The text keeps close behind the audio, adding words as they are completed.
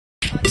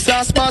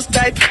Sauce pass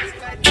tight.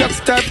 Truck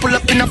start pull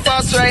up in a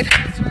fast ride.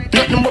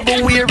 Nothing but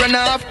the wear and a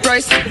half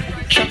price.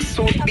 Truck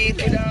so beat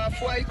with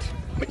half white.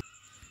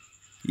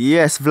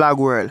 Yes, Vlog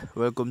World,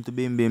 welcome to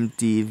Bim Bim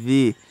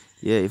TV.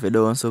 Yeah, if you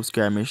don't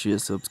subscribe, make sure you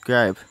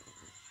subscribe.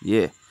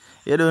 Yeah,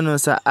 you don't know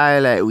it's a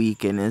highlight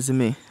weekend, you see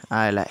me?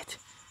 Highlight.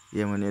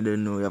 Yeah, man, you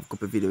don't know, you have a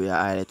couple of videos where you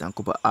highlight and a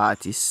couple of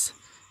artists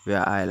where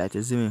you highlight,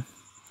 you see me?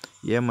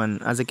 Yeah,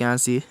 man, as you can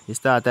see, you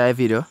start a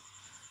video,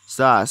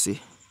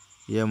 Saucy.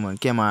 Yeah, man,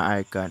 camera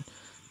icon.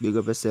 Big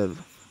up yourself.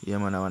 Yeah,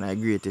 man, one of the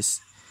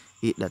greatest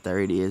hit that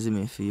already, you see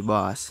me? For your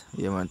boss.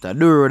 Yeah, man, to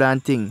do road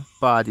and thing.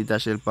 Party, to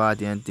shell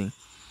party and thing.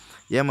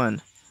 Yeah,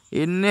 man.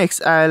 In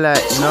next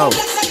highlight now.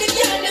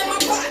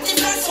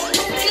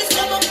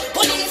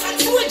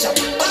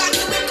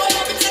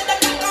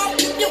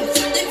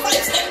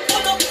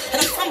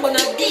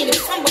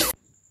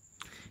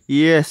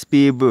 Yes,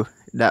 people,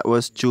 that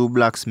was True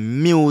Black's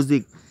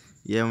music.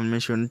 Yeah, man,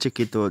 make sure to check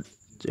it out.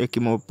 Check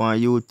him up on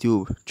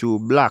YouTube. True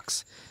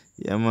Blacks.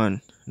 Yeah,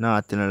 man,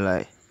 nothing a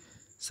lie.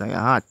 Song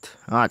hot.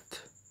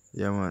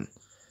 Yeah, man.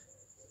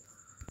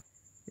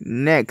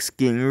 Next,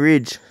 King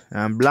Ridge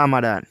and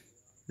Blamadan.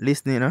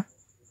 Listening, huh?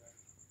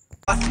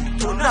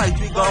 Tonight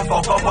we gon'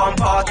 fuck up and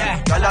party.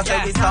 Y'all a say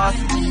we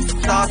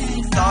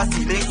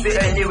saucy. Big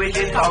bit anyway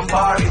they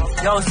compare.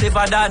 Yo,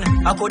 Sivadan,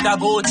 I coulda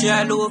go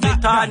to Louis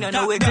Vuitton. You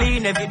know we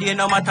clean every day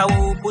no matter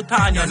who put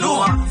on. You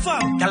know,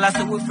 y'all a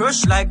say we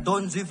fresh like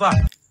Donziva.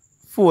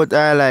 Fourth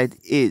highlight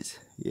is,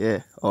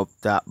 yeah, Up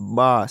Top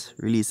Boss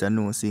release a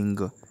new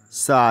single,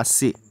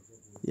 Saucy.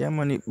 Yeah,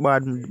 man, it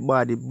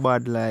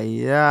bad like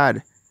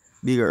yard.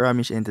 Bigger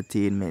Ramish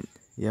Entertainment.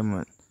 Yeah,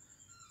 man.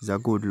 It's a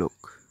good look.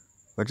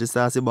 Watch the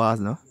Saucy Boss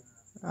now.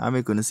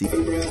 I'm gonna see.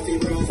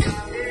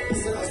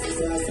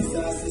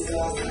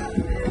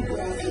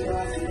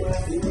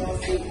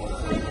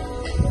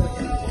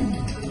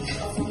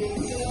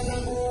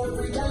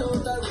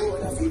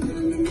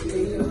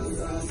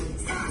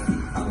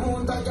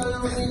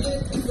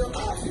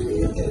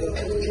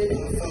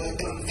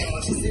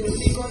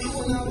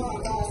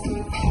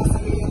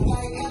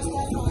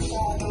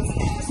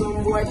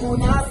 Boy, too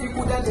nasty,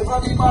 could I never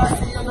be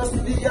bossy. And I see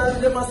the girl,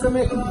 them a say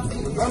me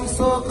I'm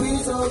so clean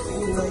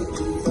like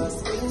Jesus.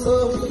 So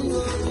clean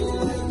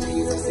like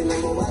Jesus. In my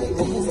body,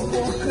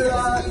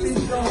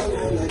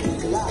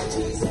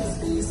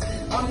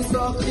 I'm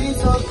so clean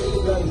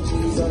like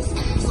Jesus.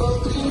 So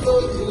clean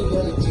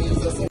like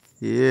Jesus.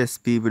 Yes,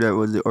 people, that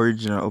was the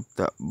original Up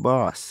Top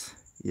Boss.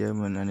 Yeah,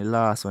 man, and the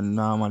last one,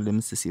 normal,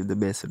 them to save the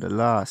best of the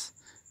last.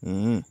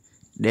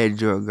 Dead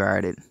Joe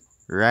Garden.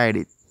 Ride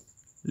it.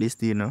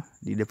 List, you know,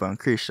 the depend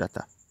Chris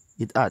Shatter.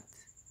 It hot.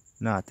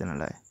 Nothing a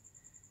lie.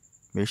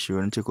 Make sure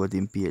and check out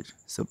him page.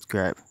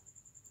 Subscribe.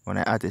 When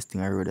I artist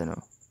thing I wrote it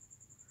now.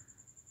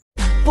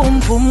 Boom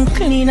boom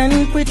clean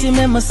and pretty,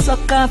 me must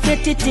suck off your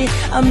titty.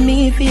 And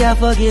me if you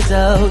forget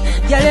out.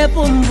 Girl,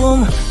 boom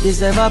boom,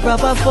 deserve a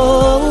proper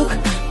folk.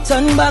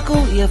 Turn back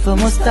away for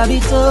must have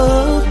it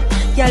up.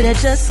 Girl, you're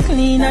just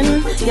clean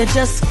and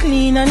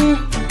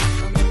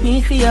me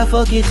if you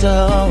forget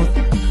out.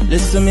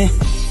 Listen to me,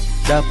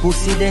 that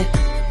pussy there.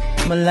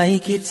 I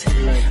like it,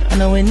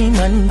 and when the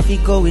man fi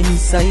go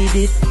inside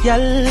it, y'all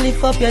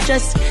lift up your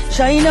chest,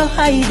 try no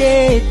hide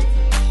it.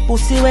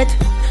 Pussy wet,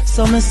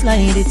 so me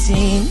slide it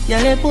in.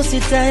 Y'all pussy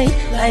tight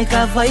like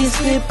a vice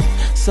grip,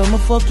 so me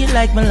fuck it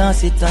like me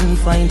lost it and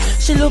fine.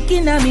 She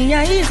looking at me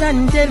eyes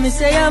and tell me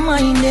say I'm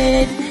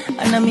minded,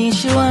 and I mean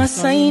she want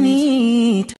sign it.